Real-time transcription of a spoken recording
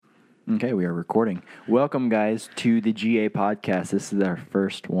Okay, we are recording. Welcome, guys, to the GA podcast. This is our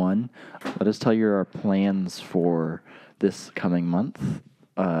first one. Let us tell you our plans for this coming month.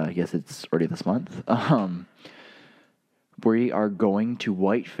 I guess it's already this month. We are going to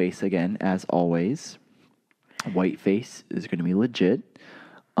Whiteface again, as always. Whiteface is going to be legit.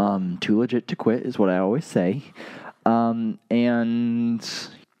 Too legit to quit is what I always say. And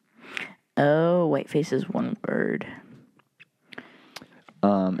Oh, Whiteface is one word.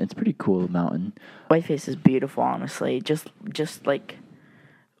 it's a pretty cool mountain. Whiteface is beautiful, honestly. Just like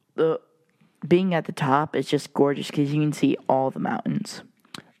the being at the top is just gorgeous because you can see all the mountains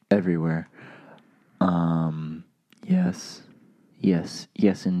Everywhere. Yes,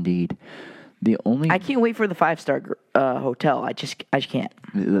 indeed. I can't wait for the 5-star hotel. I just can't.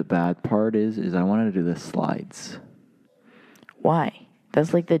 The bad part is I wanted to do the slides. Why?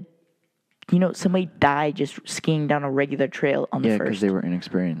 That's like somebody died just skiing down a regular trail on the Yeah, first. because they were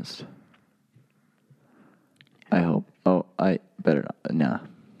inexperienced. I hope. Oh, I better not. Nah.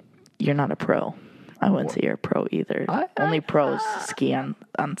 You're not a pro. I wouldn't say you're a pro either. Only pros ski on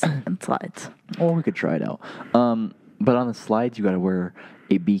slides. Well, we could try it out. But on the slides, you got to wear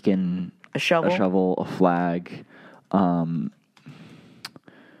a beacon, A shovel, a flag.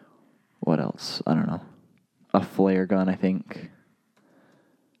 What else? I don't know. A flare gun, I think.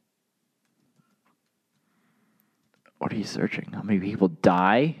 What are you searching? How many people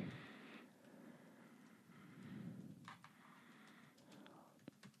die?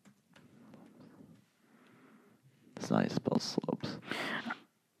 It's not how you spell slopes.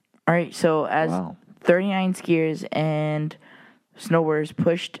 All right, so as Wow. 39 skiers and snowboarders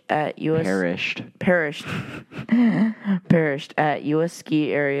perished at U.S.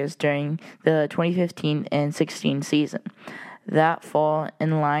 ski areas during the 2015 and 16 season. That fall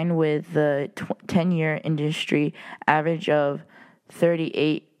in line with the 10-year industry average of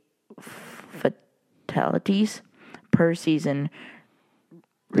 38 fatalities per season.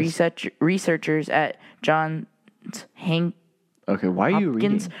 Researchers at Johns Okay, why are you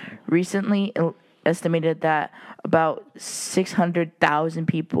reading? Hopkins recently estimated that about 600,000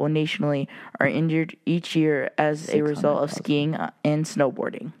 people nationally are injured each year as a result of skiing and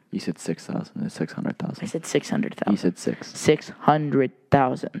snowboarding. You said 6,000. It's 600,000. I said 600,000. You said 6.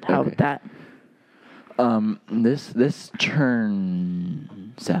 600,000. How Okay. about that? This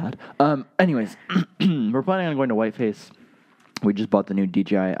turned sad. Anyways, we're planning on going to Whiteface. We just bought the new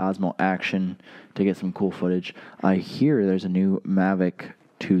DJI Osmo Action to get some cool footage. I hear there's a new Mavic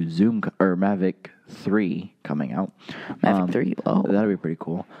 2 Zoom or Mavic 3 coming out. Mavic 3. Oh, That'd be pretty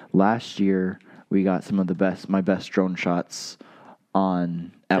cool. Last year we got some of my best drone shots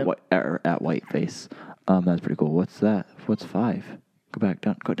at Whiteface. That's pretty cool. What's that? What's 5? Go back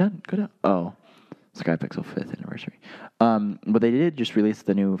down. Go down. Oh, SkyPixel 5th anniversary. But they did just release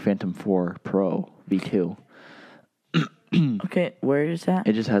the new Phantom 4 Pro V2. okay. Where is that?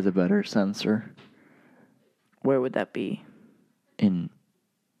 It just has a better sensor Where would that be? in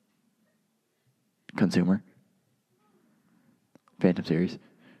consumer. Phantom series.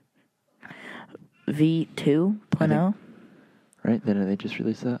 V2.0? Right? Didn't they just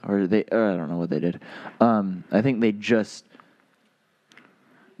release that? Or I don't know what they did. I think they just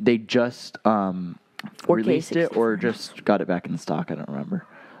 4K released it 60. or just got it back in stock. I don't remember.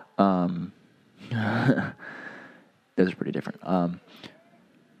 Those are pretty different.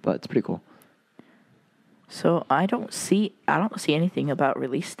 But it's pretty cool. So I don't see anything about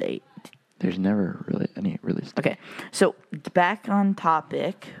release date. There's never really any release. Okay, so back on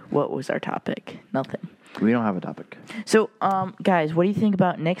topic. What was our topic? Nothing. We don't have a topic. So, guys, what do you think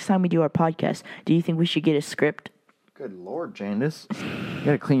about next time we do our podcast? Do you think we should get a script? Good Lord, Jandis. You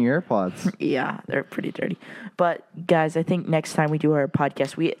gotta clean your AirPods. Yeah, they're pretty dirty. But, guys, I think next time we do our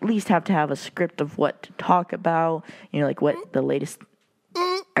podcast, we at least have to have a script of what to talk about. Like what the latest...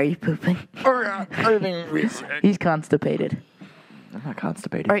 Are you pooping? He's constipated. I'm not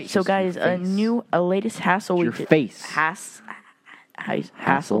constipated. All right, so guys, a latest hassle. Your face. Hassle.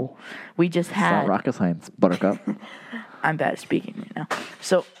 We just It's not had. rocket science, Buttercup. I'm bad at speaking right now.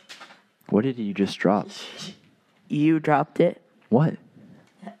 So What did you just drop? you dropped it. What?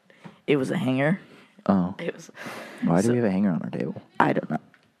 It was a hanger. Oh. It was. Why do we have a hanger on our table? I don't know.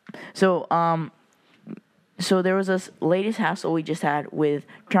 So there was this latest hassle we just had with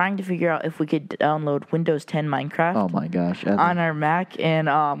trying to figure out if we could download Windows 10 Minecraft. Oh my gosh. On our Mac, and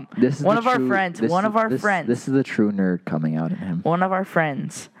This is one the of our true- friends. This is the true nerd coming out in him. One of our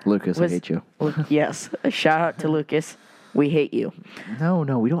friends. Lucas, I hate you. Yes. A shout out to Lucas. We hate you. No,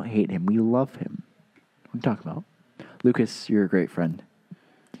 we don't hate him. We love him. What are you talking about? Lucas, you're a great friend.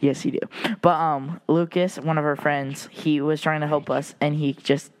 Yes, you do. But Lucas, one of our friends, he was trying to help us, and he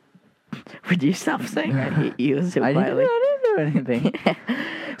just Would you stop saying I hate you so I quietly? didn't do anything.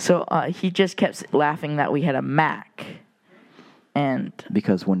 So he just kept laughing that we had a Mac. And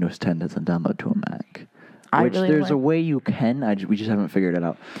Because Windows 10 doesn't download to a Mac. I Which really there's like- a way you can. We just haven't figured it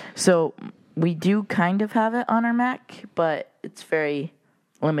out. so we do kind of have it on our Mac, but it's very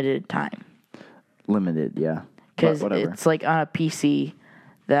limited time. Limited, yeah. Because But whatever. it's like on a PC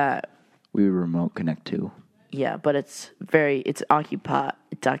that, We remote connect to. yeah, but it's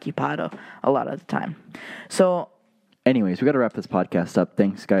occupado a lot of the time. So Anyways, we got to wrap this podcast up.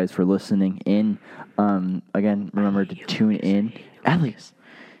 Thanks, guys, for listening in. Again, remember to tune in. Alias,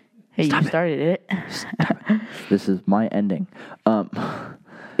 hey, Stop you it. started it. this is my ending.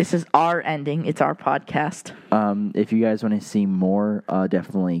 This is our ending. It's our podcast. If you guys want to see more,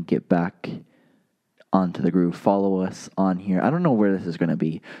 definitely get back onto the groove. Follow us on here. I don't know where this is going to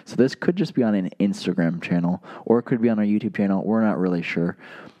be. So this could just be on an Instagram channel, or it could be on our YouTube channel. We're not really sure.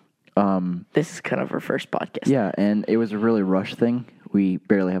 This is kind of our first podcast. Yeah, and it was a really rushed thing. We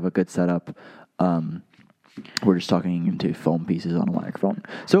barely have a good setup. We're just talking into foam pieces on a microphone.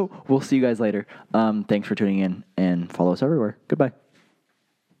 So we'll see you guys later. Thanks for tuning in, and follow us everywhere. Goodbye.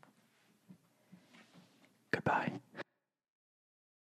 Goodbye.